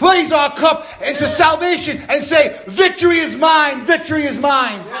can place our cup into salvation and say, victory is mine, victory is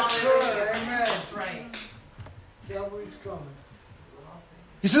mine. Yes, sir. Amen. That's right. Calvary's coming.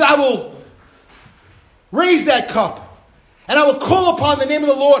 He says, I will raise that cup and I will call upon the name of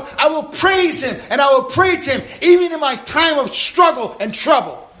the Lord. I will praise Him and I will pray to Him even in my time of struggle and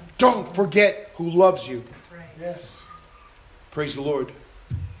trouble. Don't forget who loves you. Yes. Praise the Lord.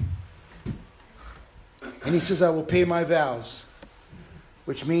 And He says, I will pay my vows,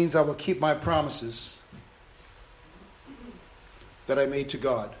 which means I will keep my promises that I made to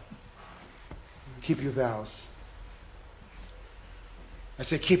God. Keep your vows. I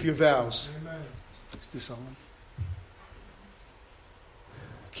say, keep your vows. Amen. Is this on?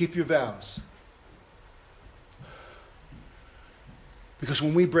 Keep your vows. Because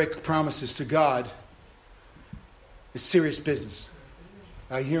when we break promises to God, it's serious business.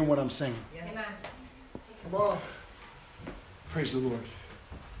 Are you hearing what I'm saying? Amen. Come on. Praise the Lord.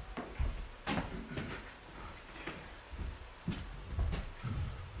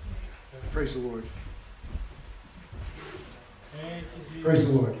 Praise the Lord. Thank you, Jesus. Praise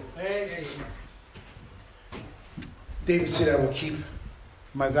the Lord. Thank you. David said, I will keep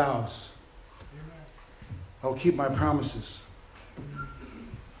my vows. Amen. I will keep my promises.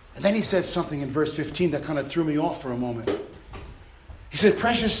 And then he said something in verse 15 that kind of threw me off for a moment. He said,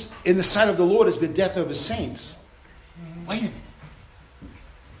 precious in the sight of the Lord is the death of His saints. Wait a minute.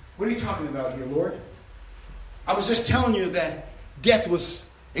 What are you talking about here, Lord? I was just telling you that death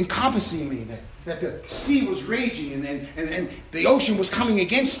was encompassing me, that the sea was raging and the ocean was coming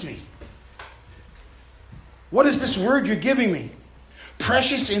against me. What is this word you're giving me?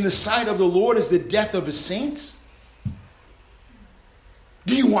 Precious in the sight of the Lord is the death of His saints?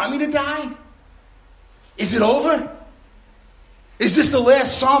 Do you want me to die? Is it over? Is this the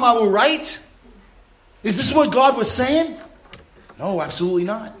last psalm I will write? Is this what God was saying? No, absolutely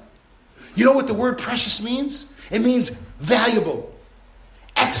not. You know what the word precious means? It means valuable,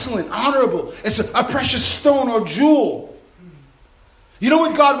 excellent, honorable. It's a precious stone or jewel. You know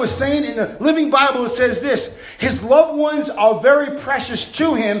what God was saying? In the Living Bible, it says this: His loved ones are very precious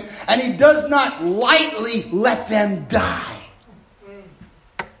to Him, and He does not lightly let them die.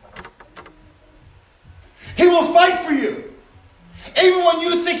 He will fight for you. Even when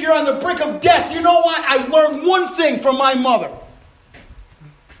you think you're on the brink of death, you know what? I learned one thing from my mother.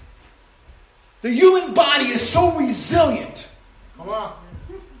 The human body is so resilient. Come on.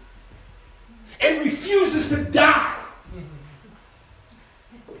 It refuses to die.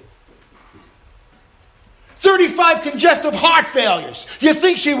 35 congestive heart failures. You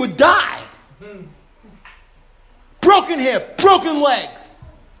think she would die? Broken hip, broken leg.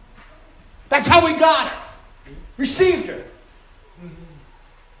 That's how we got her. Received her.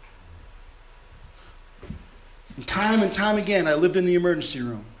 And time again, I lived in the emergency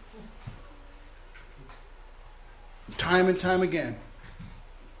room. Time and time again.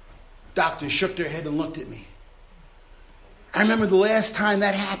 Doctors shook their head and looked at me. I remember the last time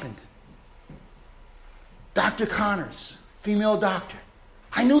that happened. Dr. Connors, female doctor.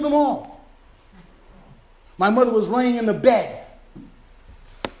 I knew them all. My mother was laying in the bed.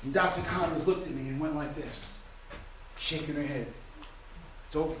 And Dr. Connors looked at me and went like this, shaking her head.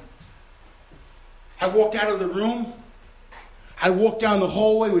 It's over. I walked out of the room. I walked down the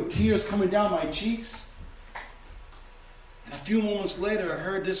hallway with tears coming down my cheeks. And a few moments later, I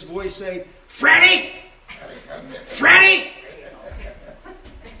heard this voice say, "Freddie! Freddie!"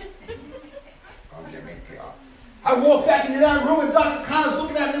 I walked back into that room and Dr. Connors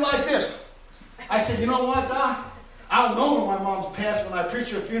looking at me like this. I said, "You know what, Doc? I'll know when my mom's passed when I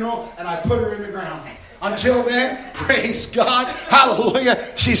preach her funeral and I put her in the ground. Until then, praise God,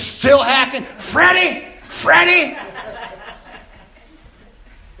 hallelujah, she's still hacking. Freddie! Freddie!"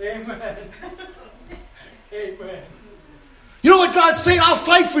 Amen. Amen. You know what God's saying? I'll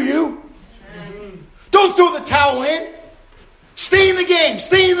fight for you. Don't throw the towel in. Stay in the game.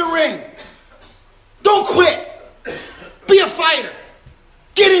 Stay in the ring. Don't quit. Be a fighter.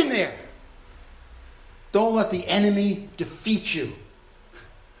 Get in there. Don't let the enemy defeat you.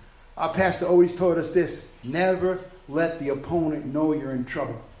 Our pastor always taught us this. Never let the opponent know you're in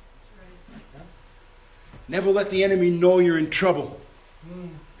trouble. Never let the enemy know you're in trouble.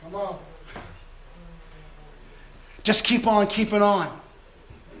 Come on. Just keep on keeping on.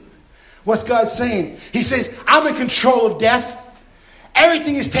 What's God saying? He says, I'm in control of death.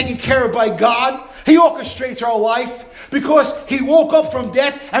 Everything is taken care of by God. He orchestrates our life because He woke up from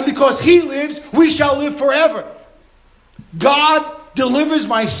death, and because He lives, we shall live forever. God delivers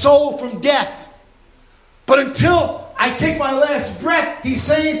my soul from death. But until I take my last breath, He's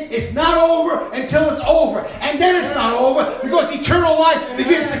saying it's not over until it's over. And then it's not over because eternal life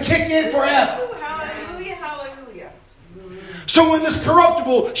begins to kick in forever. Hallelujah, hallelujah. So when this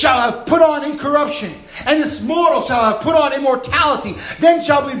corruptible shall have put on incorruption, and this mortal shall have put on immortality, then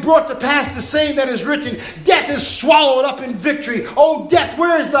shall be brought to pass the saying that is written, death is swallowed up in victory. O death,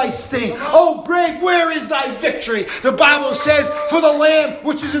 where is thy sting? O grave, where is thy victory? The Bible says, for the Lamb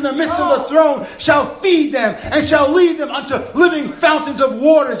which is in the midst of the throne shall feed them, and shall lead them unto living fountains of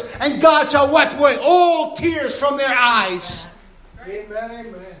waters, and God shall wipe away all tears from their eyes. Amen,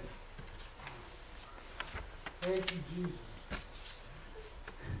 amen. Thank you, Jesus.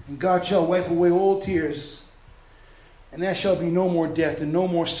 And God shall wipe away all tears, and there shall be no more death, and no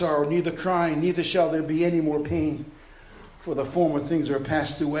more sorrow, neither crying, neither shall there be any more pain, for the former things are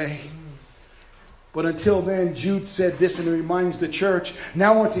passed away. But until then, Jude said this, and it reminds the church,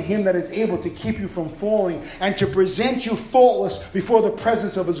 now unto Him that is able to keep you from falling, and to present you faultless before the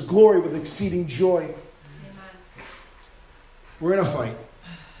presence of His glory with exceeding joy. Amen. We're in a fight.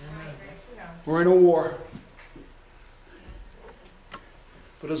 Amen. We're in a war.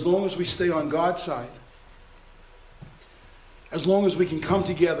 But as long as we stay on God's side, as long as we can come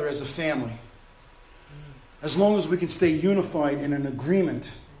together as a family, as long as we can stay unified in an agreement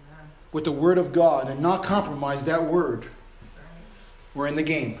with the Word of God and not compromise that Word, we're in the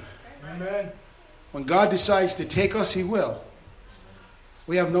game. Amen. When God decides to take us, He will.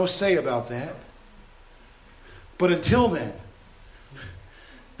 We have no say about that. But until then,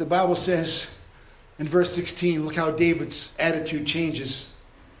 the Bible says in verse 16, look how David's attitude changes.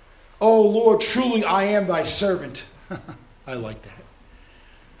 Oh Lord, truly I am thy servant. I like that.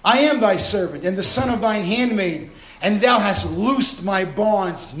 I am thy servant and the son of thine handmaid, and thou hast loosed my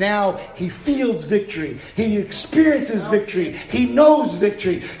bonds. Now he feels victory. He experiences victory. He knows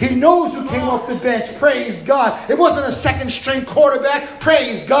victory. He knows who came off the bench. Praise God. It wasn't a second string quarterback.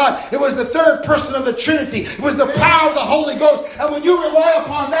 Praise God. It was the third person of the Trinity. It was the power of the Holy Ghost. And when you rely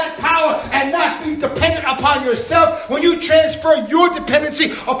upon that power and not be dependent upon yourself, when you transfer your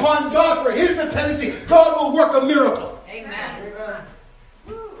dependency upon God for His dependency, God will work a miracle. Amen.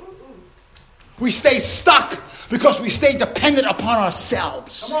 We stay stuck because we stay dependent upon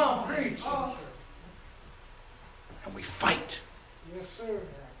ourselves. Come on, preach. And we fight. Yes, sir.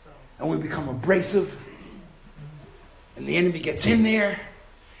 And we become abrasive. And the enemy gets in there.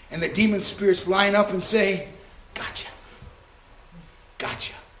 And the demon spirits line up and say, gotcha.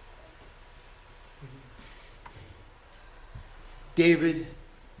 Gotcha. David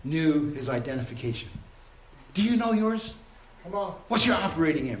knew his identification. Do you know yours? Come on. What's your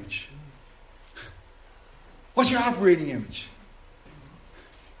operating image? What's your operating image?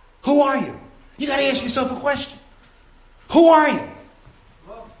 Who are you? You got to ask yourself a question. Who are you?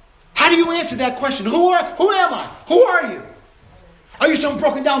 How do you answer that question? Who am I? Who are you? Are you some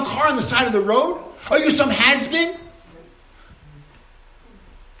broken down car on the side of the road? Are you some has-been?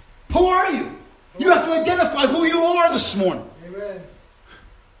 Who are you? You have to identify who you are this morning. Amen.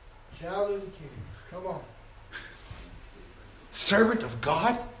 Child of the King. Come on. servant of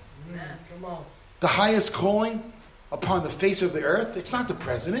God? Come on. The highest calling upon the face of the earth? It's not the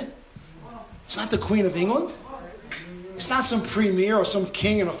president. It's not the Queen of England. It's not some premier or some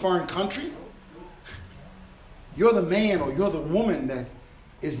king in a foreign country. You're the man or you're the woman that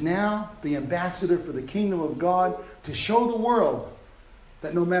is now the ambassador for the kingdom of God to show the world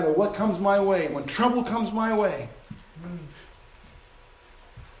that no matter what comes my way, when trouble comes my way,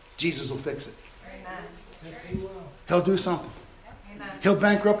 Jesus will fix it. Amen. Yes, he will. He'll do something. Amen. He'll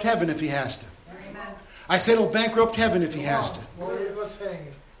bankrupt heaven if he has to. Amen. I said he'll bankrupt heaven if he has to. Glory was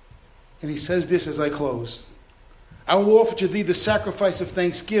hanging. And he says this as I close. I will offer to thee the sacrifice of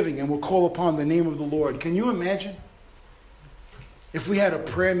thanksgiving and will call upon the name of the Lord. Can you imagine if we had a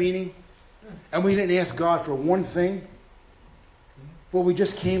prayer meeting and we didn't ask God for one thing, but we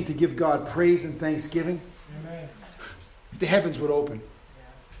just came to give God praise and thanksgiving? Amen. The heavens would open.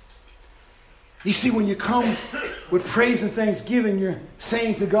 You see, when you come with praise and thanksgiving, you're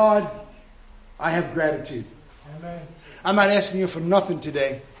saying to God, I have gratitude. Amen. I'm not asking you for nothing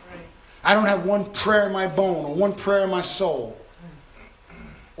today. I don't have one prayer in my bone or one prayer in my soul.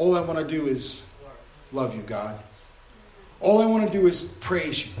 All I want to do is love you, God. All I want to do is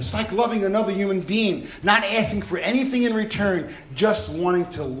praise you. It's like loving another human being, not asking for anything in return, just wanting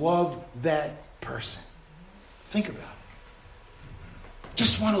to love that person. Think about it.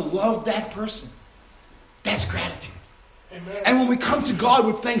 Just want to love that person. That's gratitude. Amen. And when we come to God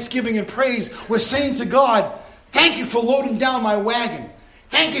with thanksgiving and praise, we're saying to God, thank you for loading down my wagon.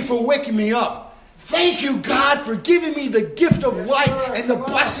 Thank you for waking me up. Thank you, God, for giving me the gift of life and the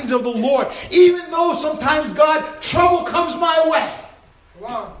blessings of the Lord. Even though sometimes, God, trouble comes my way,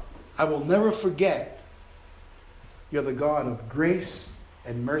 Come on. I will never forget you're the God of grace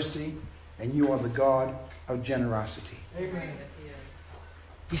and mercy, and you are the God of generosity. Amen.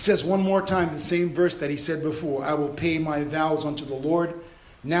 He says one more time the same verse that he said before, I will pay my vows unto the Lord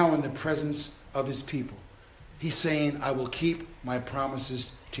now in the presence of his people. He's saying, I will keep my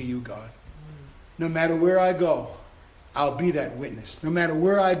promises to you, God. No matter where I go, I'll be that witness. No matter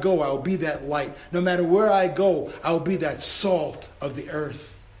where I go, I'll be that light. No matter where I go, I'll be that salt of the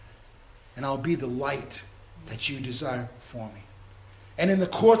earth. And I'll be the light that you desire for me. And in the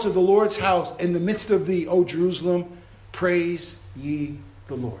courts of the Lord's house, in the midst of thee, O Jerusalem, praise ye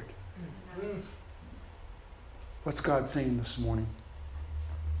the Lord. What's God saying this morning?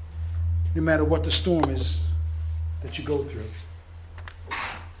 No matter what the storm is that you go through.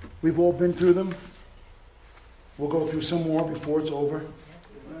 We've all been through them. We'll go through some more before it's over.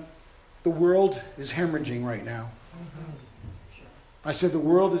 The world is hemorrhaging right now. I said the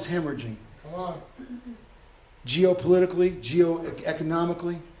world is hemorrhaging. Come on. Geopolitically,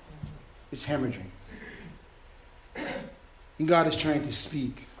 geoeconomically, it's hemorrhaging. And God is trying to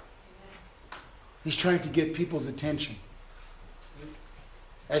speak. He's trying to get people's attention.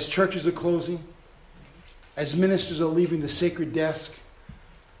 As churches are closing, as ministers are leaving the sacred desk,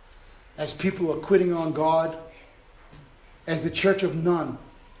 as people are quitting on God, as the church of none,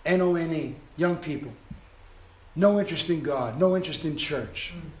 N-O-N-E, young people, no interest in God, no interest in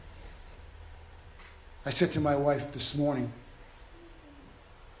church. I said to my wife this morning,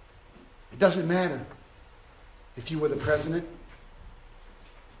 it doesn't matter if you were the president.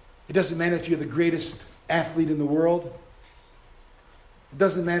 It doesn't matter if you're the greatest athlete in the world. It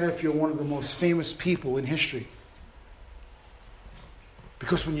doesn't matter if you're one of the most famous people in history.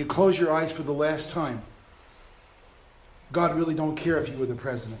 Because when you close your eyes for the last time, God really don't care if you were the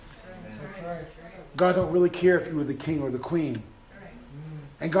president. That's right. God don't really care if you were the king or the queen.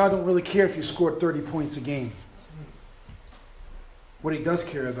 And God don't really care if you scored 30 points a game. What he does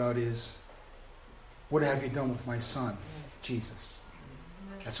care about is, what have you done with my son, Jesus?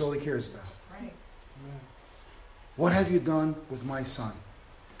 That's all he cares about. What have you done with my son?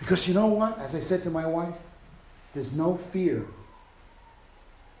 Because you know what? As I said to my wife, there's no fear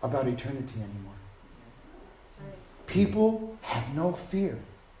about eternity anymore. People have no fear.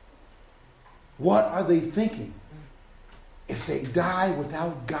 What are they thinking? If they die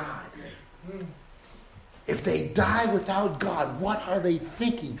without God. If they die without God, what are they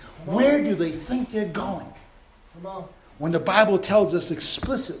thinking? Where do they think they're going? Come on. When the Bible tells us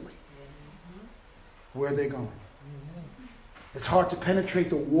explicitly where they're going. It's hard to penetrate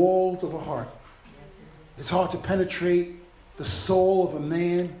the walls of a heart. It's hard to penetrate the soul of a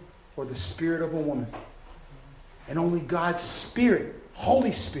man or the spirit of a woman. And only God's Spirit,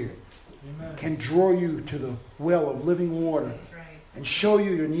 Holy Spirit, Amen. can draw you to the well of living water and show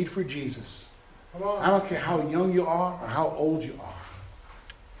you your need for Jesus. Come on. I don't care how young you are or how old you are.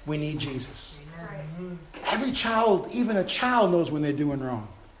 We need Jesus. Every child, even a child, knows when they're doing wrong.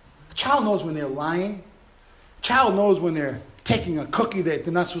 A child knows when they're lying. A child knows when they're taking a cookie that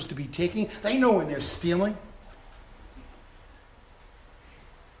they're not supposed to be taking. They know when they're stealing.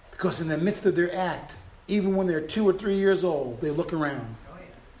 Because in the midst of their act, even when they're 2 or 3 years old, they look around.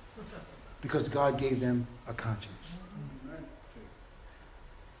 Because God gave them a conscience.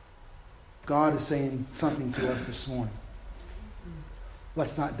 God is saying something to us this morning.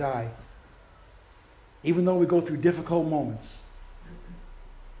 Let's not die. Even though we go through difficult moments,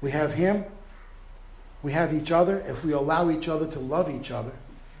 we have Him, we have each other. If we allow each other to love each other,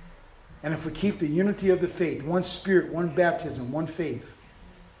 and if we keep the unity of the faith, one Spirit, one baptism, one faith,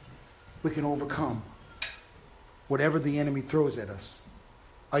 we can overcome whatever the enemy throws at us.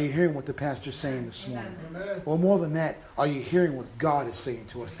 Are you hearing what the pastor's saying this morning? Amen. Or more than that, are you hearing what God is saying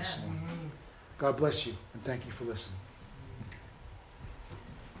to us this morning? God bless you, and thank you for listening.